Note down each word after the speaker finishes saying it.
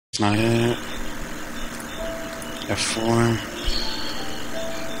not it. F4.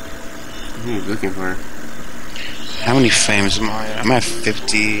 Who are you looking for? How many frames am I at? I'm at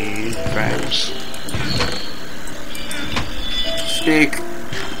 50 frames. Steak.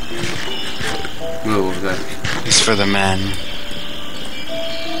 Whoa, what was that? It's for the men.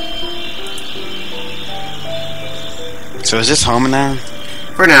 So is this home now?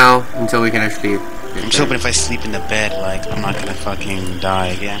 For now, until we can actually... I'm just hoping if I sleep in the bed, like, I'm not gonna fucking die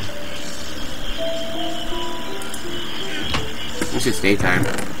again. It's just daytime.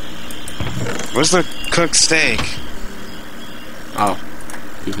 Where's the cooked steak? Oh.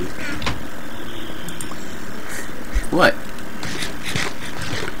 What?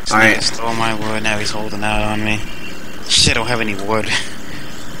 Alright. He stole my wood, now he's holding out on me. Shit, I don't have any wood.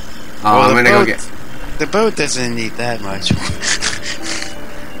 Oh, I'm gonna go get... The boat doesn't need that much.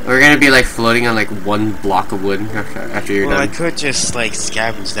 We're gonna be like floating on like one block of wood after you're done. done. I could just like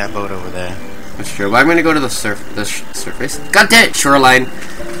scavenge that boat over there. That's true, but I'm gonna go to the surface. God damn it, shoreline!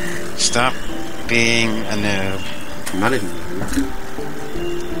 Stop being a noob. I'm not a noob.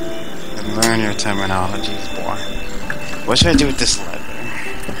 And learn your terminologies, boy. What should I do with this leather?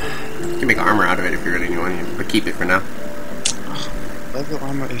 You can make armor out of it if you really want to, but keep it for now. Leather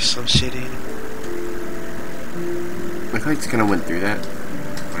armor is so shitty. Look how I just kinda went through that.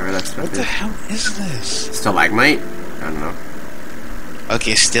 Whatever that stuff is. What the hell is this? Stalagmite? I don't know.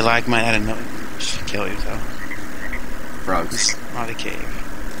 Okay, stalagmite, I don't know. Kill yourself. Frogs. It's not a cave.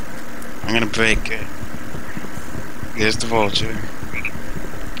 I'm gonna break it. There's the vulture.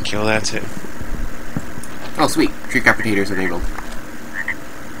 Kill that too. Oh, sweet. Tree carpenters enabled.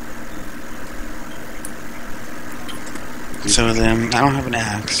 So then, I don't have an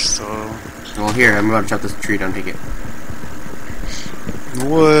axe, so... Well, here, I'm about to chop this tree down, take it.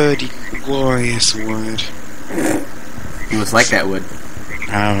 Wood, glorious wood. You must like that wood.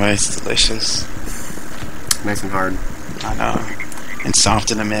 Oh, it's delicious. Nice and hard. I know. And soft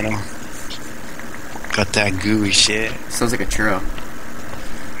in the middle. Got that gooey shit. Sounds like a churro.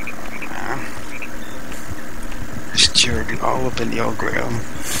 This churro be all up in your grill.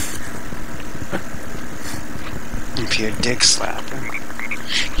 You pure dick slapping.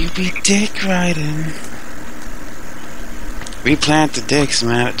 You be dick riding. Replant the dicks,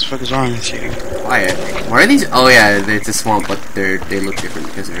 man. What the fuck is wrong with you? Quiet. Why are these? Oh yeah, it's a swamp, but they look different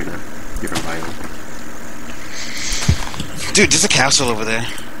because they're in a different biome. Dude, there's a castle over there.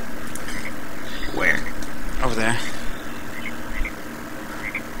 Where? Over there.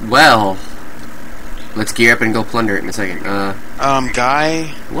 Well, let's gear up and go plunder it in a second.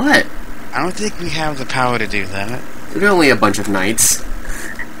 Guy. What? I don't think we have the power to do that. There's only a bunch of knights.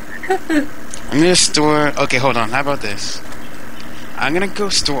 I'm gonna store... Okay, hold on. How about this? I'm gonna go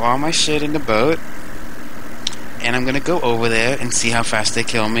store all my shit in the boat. And I'm gonna go over there and see how fast they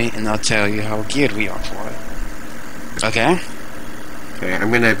kill me. And I'll tell you how geared we are for it. Okay? Okay,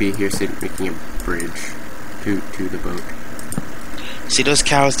 I'm gonna be here making a bridge to the boat. See, those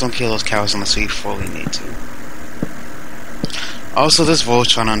cows, don't kill those cows unless we fully need to. Also, there's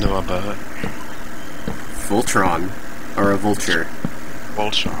Voltron under our boat. Voltron? Or a vulture?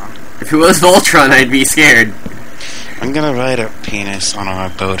 Voltron. If it was Voltron, I'd be scared. I'm gonna write a penis on our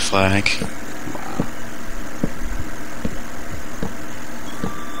boat flag. Wow.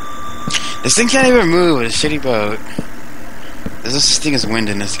 This thing can't even move with a shitty boat. There's no such thing as wind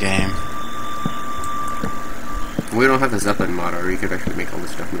in this game. We don't have the Zeppelin mod, or we could actually make all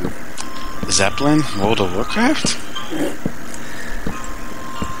this stuff move. Zeppelin? World of Warcraft?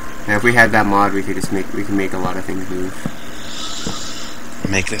 Yeah, if we had that mod, we can make a lot of things move.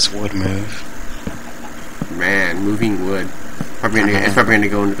 Make this wood move. Man, moving wood. It's probably gonna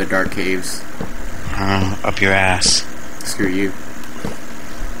go into the dark caves. Up your ass. Screw you.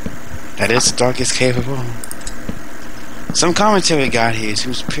 That is the darkest cave of all. Some commentary got here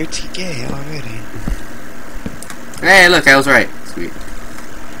who's pretty gay already. Hey, look, I was right. Sweet.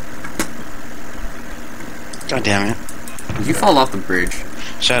 God damn it! Did you fall off the bridge?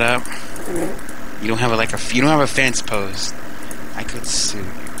 Shut up. You don't have you don't have a fence post. I could sue you.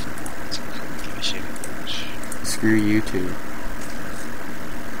 Give a shit. Screw you too.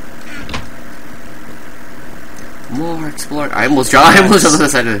 More explore. I almost jumped on the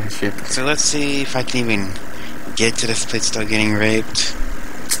side of the ship. So let's see if I can even get to this place without getting raped.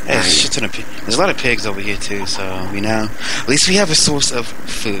 Hey, there's a shit ton of there's a lot of pigs over here too, so at least we have a source of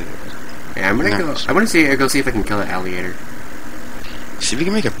food. Yeah, I'm gonna go see if I can kill an alligator. See if we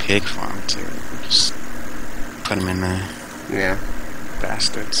can make a pig farm too. Just put them in there. Yeah.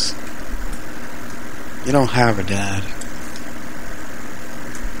 Bastards. You don't have a dad.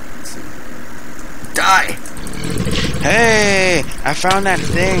 Die! Hey! I found that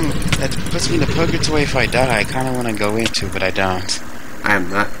thing that puts me in the purgatory if I die. I kind of want to go into, but I don't. I am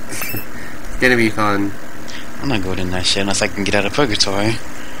not. It's gonna be fun. I'm not going in that shit unless I can get out of purgatory.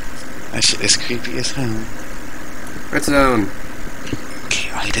 That shit is creepy as hell. Red zone. Okay,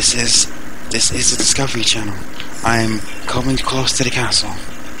 alright, this is the Discovery Channel. I'm coming close to the castle.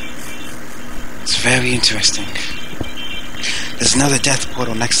 It's very interesting. There's another death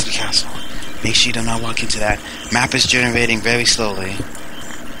portal next to the castle. Make sure you do not walk into that. Map is generating very slowly.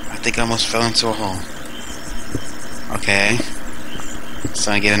 I think I almost fell into a hole. Okay. It's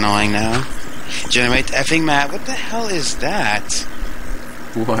starting to get annoying now. Generate the effing map. What the hell is that?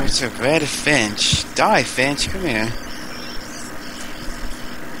 What? Oh, it's a red finch. Die, finch. Come here.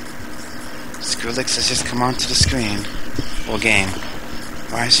 Skrillex has just come onto the screen. Or game.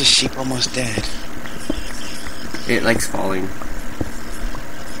 Why is this sheep almost dead? It likes falling.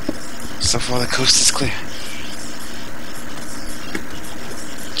 So far the coast is clear.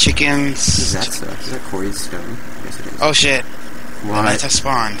 Chickens. Is that stuff? Is that Corey's stone? Yes, it is. Oh shit. What? The knights have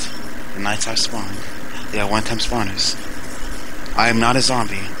spawned. The knights have spawned. They are one-time spawners. I am not a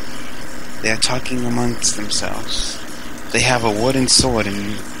zombie. They are talking amongst themselves. They have a wooden sword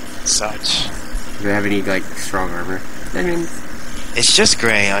and such. Do they have any, like, strong armor? I mean... It's just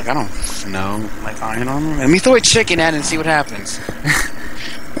gray. Like, I don't know. Like, iron armor? Let me throw a chicken at it and see what happens.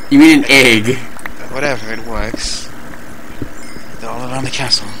 You mean an egg? Whatever, it works. They're all around the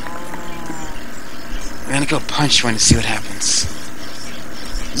castle. We're gonna go punch one and see what happens.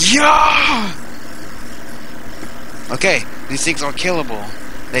 Yeah! Okay, these things are killable.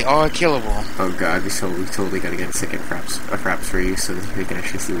 They are killable. Oh god, we totally gotta get a second fraps for you so that we can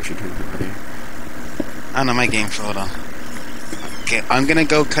actually see what you're doing over there. I don't know my game for, hold on. Okay, I'm gonna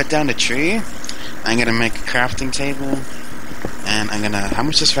go cut down the tree. I'm gonna make a crafting table. And I'm gonna... How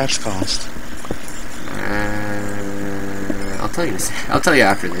much does fraps cost? I'll tell you. I'll tell you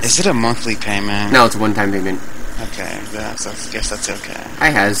after this. Is it a monthly payment? No, it's a one-time payment. Okay, I guess that's okay. I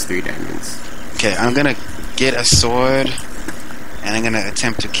has 3 diamonds. Okay, I'm gonna get a sword, and I'm gonna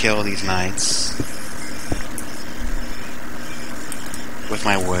attempt to kill these knights with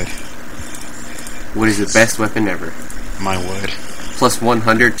my wood. What is the best weapon ever? My wood. Plus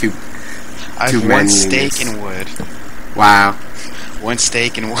 100 to I have one steak and wood. Wow. One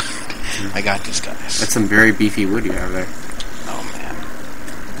steak and wood. I got this, guys. That's some very beefy wood you have there. Oh, man.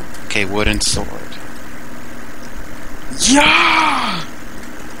 Okay, wooden sword. Yeah!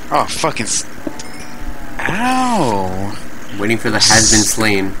 Oh, fucking... Ow! Waiting for the has been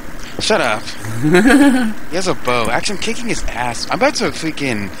slain. Shut up. He has a bow. Actually, I'm kicking his ass. I'm about to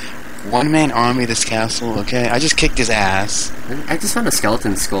freaking one-man army this castle, okay? I just kicked his ass. I just found a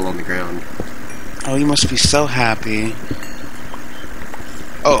skeleton skull on the ground. Oh, you must be so happy.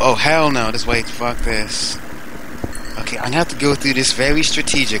 Oh, hell no. Just wait. Fuck this. Okay, I'm gonna have to go through this very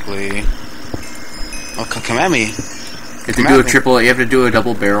strategically. Oh, come at me. You have to do a triple. You have to do a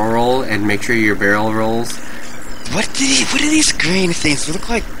double barrel roll and make sure your barrel rolls. What are these green things? They look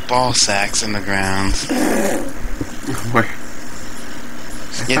like ball sacks in the ground. Where?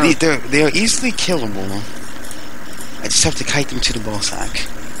 Yeah, they're easily killable. I just have to kite them to the ball sack.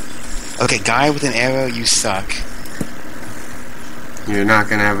 Okay, guy with an arrow, you suck. You're not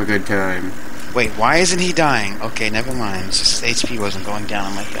gonna have a good time. Wait, why isn't he dying? Okay, never mind. It's just HP wasn't going down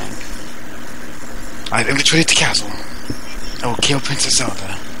on my thing. I've infiltrated the castle. I will kill Princess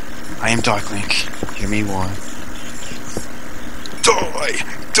Zelda. I am Darklink. Hear me war. Die!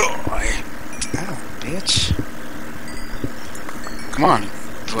 Ow, bitch. Come on,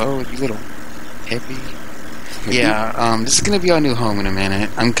 bro, you little hippie. Yeah, this is gonna be our new home in a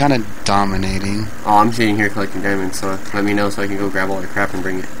minute. I'm kind of dominating. Oh, I'm sitting here collecting diamonds, so let me know so I can go grab all the crap and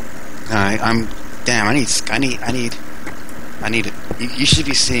bring it. Alright, damn, I need it. You should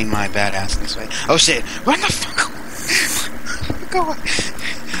be seeing my badassness, right? Oh shit! Run the fuck away! Go away!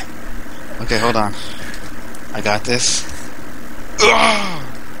 Okay, hold on. I got this. Ugh!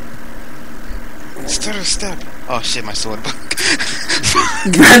 Step. Oh shit, my sword broke.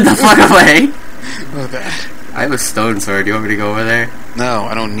 Get the fuck away! Oh god. I have a stone sword. Do you want me to go over there? No,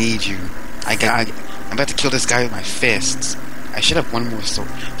 I don't need you. I'm about to kill this guy with my fists. I should have one more sword.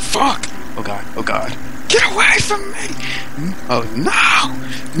 Fuck! Oh god. Get away from me! Oh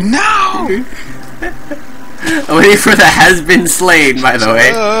no! I'm waiting for the has been slain, by the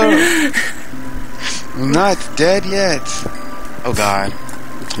way. I'm not dead yet. Oh god.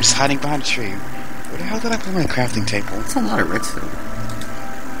 I'm just hiding behind a tree. Where the hell did I put my crafting table? That's a lot of redstone.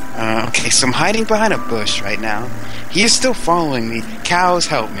 Okay, so I'm hiding behind a bush right now. He is still following me. Cows,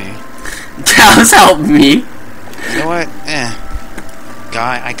 help me. Cows, help me! You know what?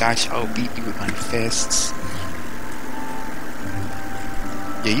 Guy, I got you. I'll beat you with my fists.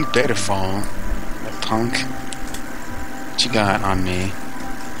 Yeah, you better fall. That punk. What you got on me?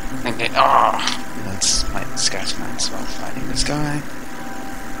 That's my scratch mines while fighting this guy.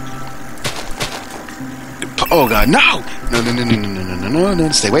 Oh god, no!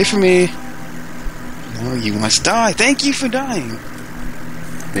 No, stay away from me. No, you must die. Thank you for dying.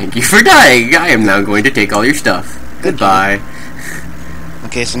 Thank you for dying. I am now going to take all your stuff. Goodbye.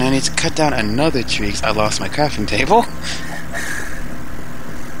 Okay, so now I need to cut down another tree because I lost my crafting table.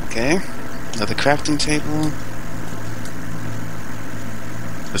 Okay, another crafting table.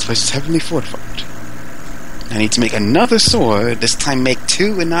 This place is heavily fortified. I need to make another sword. This time make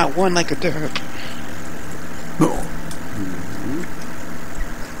 2 and not 1 like a derp.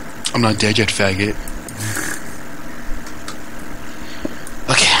 I'm not dead yet, faggot.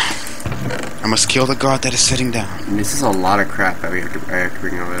 Okay. I must kill the guard that is sitting down. And this is a lot of crap that I have to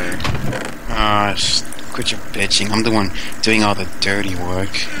bring over there. Just quit your bitching. I'm the one doing all the dirty work.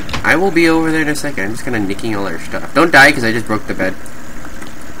 I will be over there in a second. I'm just kind of nicking all their stuff. Don't die because I just broke the bed.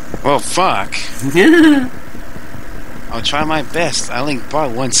 Well, fuck. I'll try my best. I only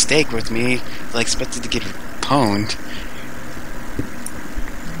brought 1 steak with me. I expected to get pwned.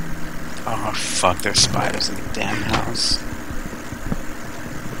 Oh, fuck. There's spiders in the damn house.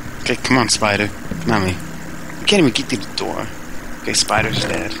 Okay, come on, spider. Not me. You can't even get through the door. Okay, spider's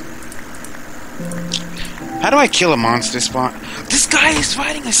dead. How do I kill a monster spawn? This guy is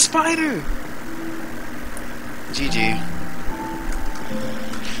fighting a spider! GG.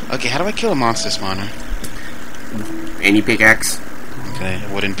 Okay, how do I kill a monster spawner? Any pickaxe. Okay, a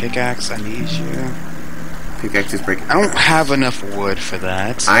wooden pickaxe, I need you. Pickaxe is breaking. I don't have enough wood for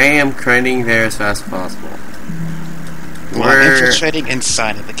that. I am running there as fast as possible. Well, I'm infiltrating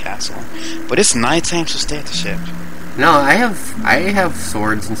inside of the castle. But it's nighttime, so stay at the ship. No, I have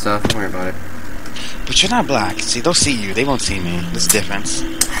swords and stuff. Don't worry about it. But you're not black. See, they'll see you. They won't see me. There's a difference.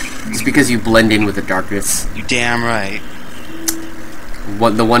 It's because you blend in with the darkness. You damn right.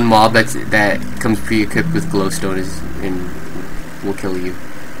 The one mob that comes pre-equipped with glowstone will kill you.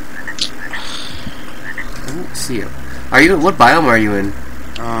 I don't see you. What biome are you in?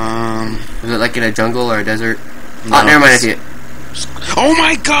 Is it like in a jungle or a desert? No, oh, never mind, I see it. Oh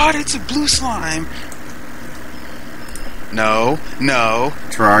my god, it's a blue slime! No.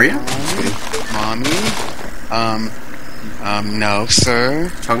 Terraria? Mommy? No,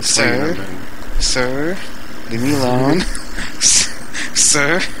 sir. Chunks Sir? Leave me alone.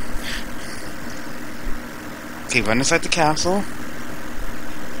 Sir? Okay, run inside the castle.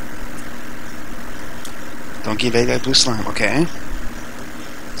 Don't give away that blue slime, okay?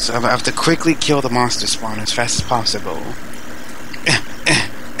 So I have to quickly kill the monster spawn as fast as possible.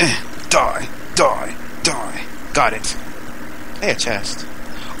 Die. Got it. Hey, a chest.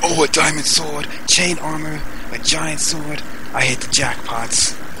 Oh, a diamond sword, chain armor, a giant sword. I hit the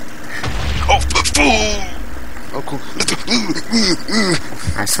jackpots. Oh, fool! Oh, cool.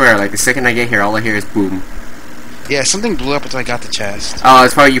 I swear, like the second I get here, all I hear is boom. Yeah, something blew up until I got the chest. Oh,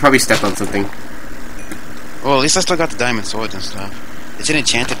 you probably stepped on something. Well, at least I still got the diamond swords and stuff. It's an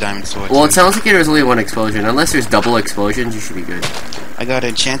enchanted diamond sword. Well, it sounds like there was only 1 explosion. Unless there's double explosions, you should be good. I got an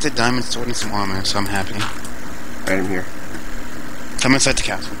enchanted diamond sword and some armor, so I'm happy. Right, I'm here. Come inside the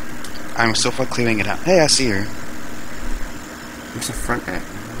castle. I'm so far clearing it out. Hey, I see her. Where's the front at?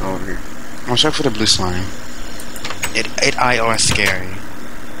 Oh, over here. Watch out for the blue slime. It are scary.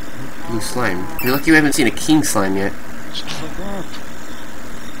 Blue slime. You're lucky we haven't seen a king slime yet. Shut the fuck up.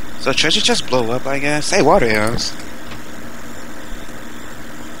 So treasure chests blow up, I guess. Hey, water arrows.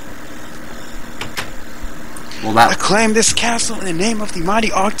 Well, I claim this castle in the name of the mighty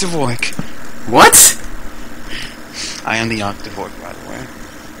Octavork. What? I am the Octavork, by the way.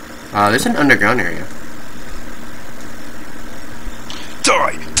 There's an underground area.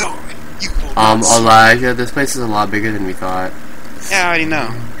 Die! You will not Elijah, this place is a lot bigger than we thought. Yeah, I already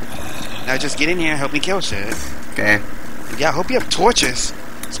know. Now just get in here and help me kill shit. Okay. Yeah, I hope you have torches.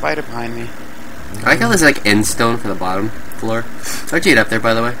 Spider behind me. I like how there's like end stone for the bottom floor. How'd you get up there,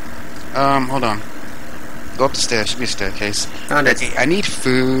 by the way? Hold on. Go up the stairs. Should be a staircase. Found it. Okay, I need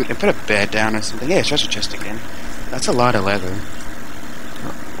food and put a bed down or something. Yeah, treasure chest again. That's a lot of leather.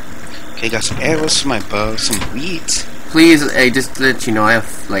 Okay, got some arrows for my bow, some wheat. Please, just to let you know, I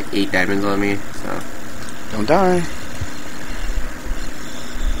have like 8 diamonds on me, so. Don't die.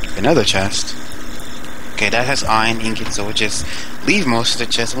 Another chest. Okay, that has iron ingots, so we'll just leave most of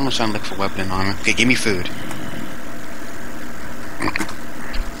the chest. I'm gonna try and look for weapon and armor. Okay, give me food.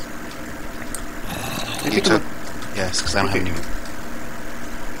 You took... Yes, because I don't have any.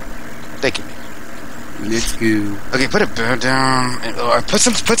 Thank you. Let's go. Okay, put a bird down. Or put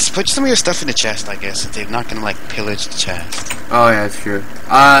some of your stuff in the chest, I guess, if they're not gonna like pillage the chest. Oh yeah, that's true.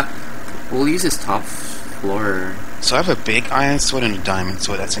 We'll use this top floor. So I have a big iron sword and a diamond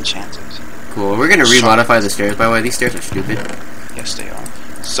sword that's enchanted. Cool. We're gonna remodify the stairs, by the way. These stairs are stupid. Yes, they are.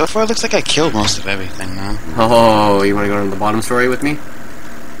 So far, it looks like I killed most of everything, man. Oh, you wanna go to the bottom story with me?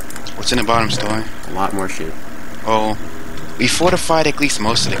 What's in the bottom story? A lot more shit. Oh, we fortified at least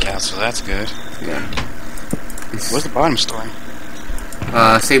most of the castle. That's good. Yeah. Where's the bottom story?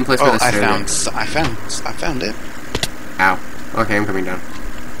 Same place where the stairs I found it. Ow. Okay, I'm coming down.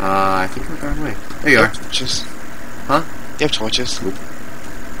 I think we're going away. There you are. Torches. Huh? You have torches? Nope.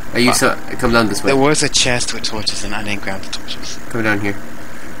 Come down this way. There was a chest with torches and I didn't grab the torches. Come down here.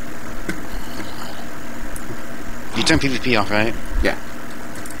 You turned PvP off, right? Yeah.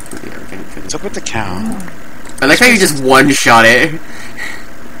 What's up with the cow? I like how you just one-shot it.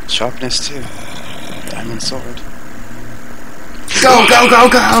 Sharpness too. Diamond sword. Go, go, go,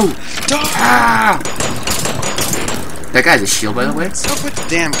 go! Dog! Ah! That guy's a shield, by the way. What's up with the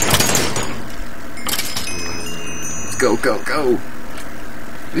damn cow? Go, go, go!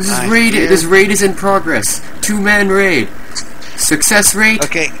 This This raid is in progress. 2-man raid. Success rate.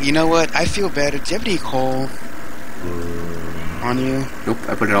 Okay, you know what? I feel better. Do you have any coal on you? Nope,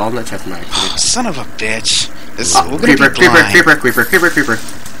 I put it all in that chest bag. Son of a bitch. This Oh, we're gonna creeper, be creeper, blind. creeper.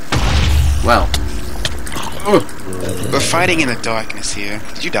 Well. We're fighting in the darkness here.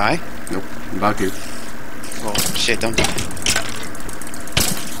 Did you die? Nope, I'm about to. Oh shit! Don't die.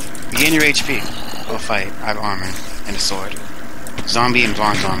 Regain your HP. I'll fight. I have armor and a sword. Zombie and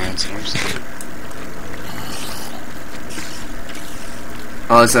bronze armor, it seems.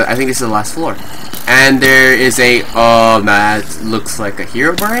 Oh, so I think this is the last floor. And there is a, that looks like a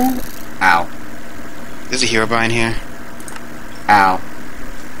hero burn? Ow. There's a hero Brian here. Ow.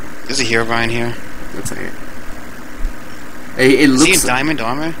 There's a hero Brian here. Looks like it. It Is he looks in diamond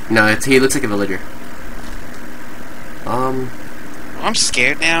armor? No, he looks like a villager. Oh, I'm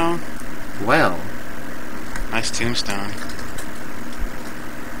scared now. Well. Nice tombstone.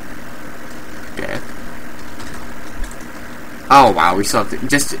 Death. Oh, wow, we still have to,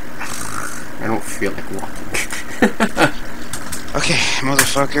 just, I don't feel like walking. Okay,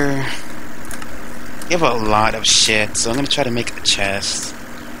 motherfucker. You have a lot of shit, so I'm gonna try to make a chest.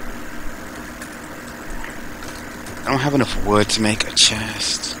 I don't have enough wood to make a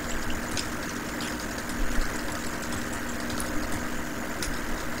chest.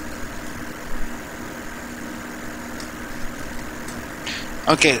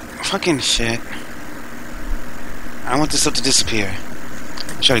 Okay, fucking shit. I want this stuff to disappear.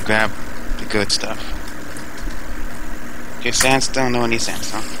 Try to grab the good stuff. Okay, sandstone, no one needs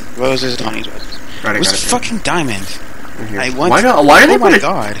sandstone. Roses, don't need roses. Right, Where's the fucking diamond? Why do they oh put my it?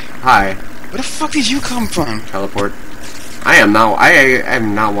 god. Hi. Where the fuck did you come from? Teleport. I am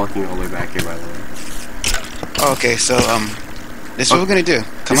not walking all the way back here, by the way. Okay, so, this is what we're gonna do.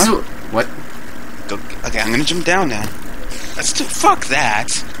 Come on. What? Go, okay, I'm gonna jump down now. Fuck that.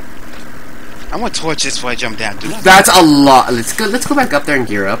 I want torches before I jump down. That's a lot. Let's go back up there and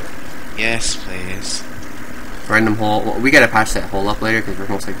gear up. Yes, please. Random hole. Well, we gotta patch that hole up later because we're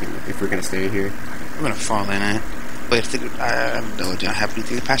most likely, if we're gonna stay here. We're gonna fall in it. But I don't have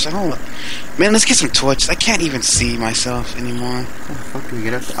anything to patch that hole up. Man, let's get some torches. I can't even see myself anymore. How the fuck do we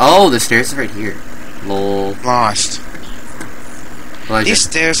get up there? Oh, the stairs are right here. Lol. Lost. Well, These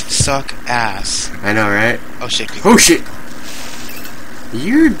stairs suck ass. I know, right? Oh shit. Oh shit!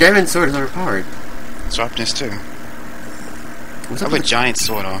 Your diamond sword is overpowered. Sharpness too. What's I up have a with giant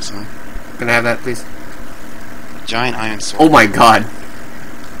sword also. Can I have that, please? Giant iron sword. Oh my god.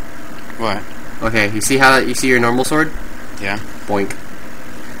 What? Okay, you see your normal sword? Yeah. Boink.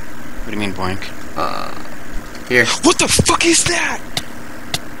 What do you mean boink? Here. What the fuck is that?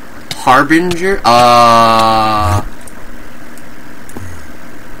 Harbinger?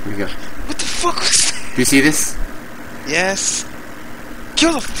 Here we go. What the fuck was that? Do you see this? Yes.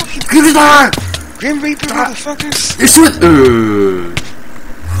 Kill the fucking Grim Reaper motherfuckers. This one.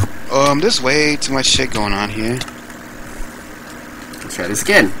 There's way too much shit going on here. Let's try this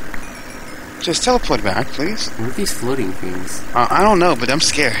again. Just teleport back, please. What are these floating things? I don't know, but I'm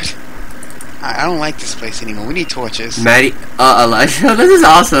scared. I don't like this place anymore. We need torches. Maddie, Elijah, this is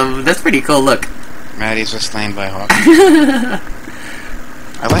awesome. That's pretty cool. Look. Maddie's was slain by Hawk.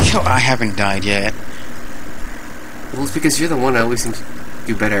 I like how I haven't died yet. Well, it's because you're the one that always seems to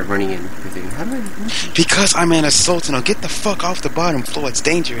do better at running in everything. How do I... Because I'm an assault and I'll get the fuck off the bottom floor. It's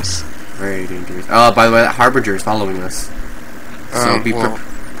dangerous. Very dangerous. Oh, by the way, that Harbinger is following us. So be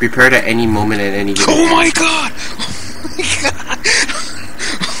prepared at any moment at any given Oh time. my god! Oh my god!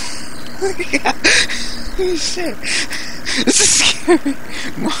 Oh my god! Holy shit. This is scary.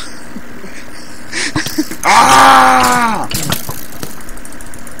 Ah!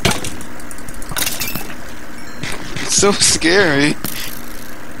 It's so scary.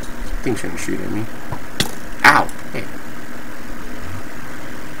 Thing's trying to shoot at me. Ow! Hey.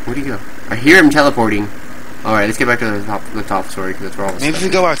 Where'd he go? I hear him teleporting. Alright, let's get back to the top story, because that's where all the Maybe if we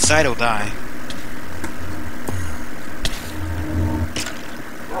go outside, he'll die.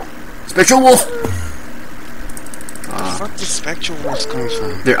 Spectral Wolf! Where the fuck did Spectral Wolves come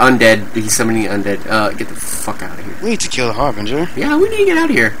from? They're undead. He's summoning undead. Get the fuck out of here. We need to kill the Harbinger. Yeah, we need to get out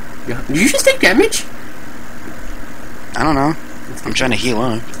of here. Yeah. Did you just take damage? I don't know. I'm trying to heal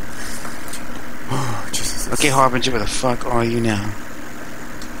up. Oh, Jesus. Okay, Harbinger, where the fuck are you now?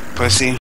 Pussy.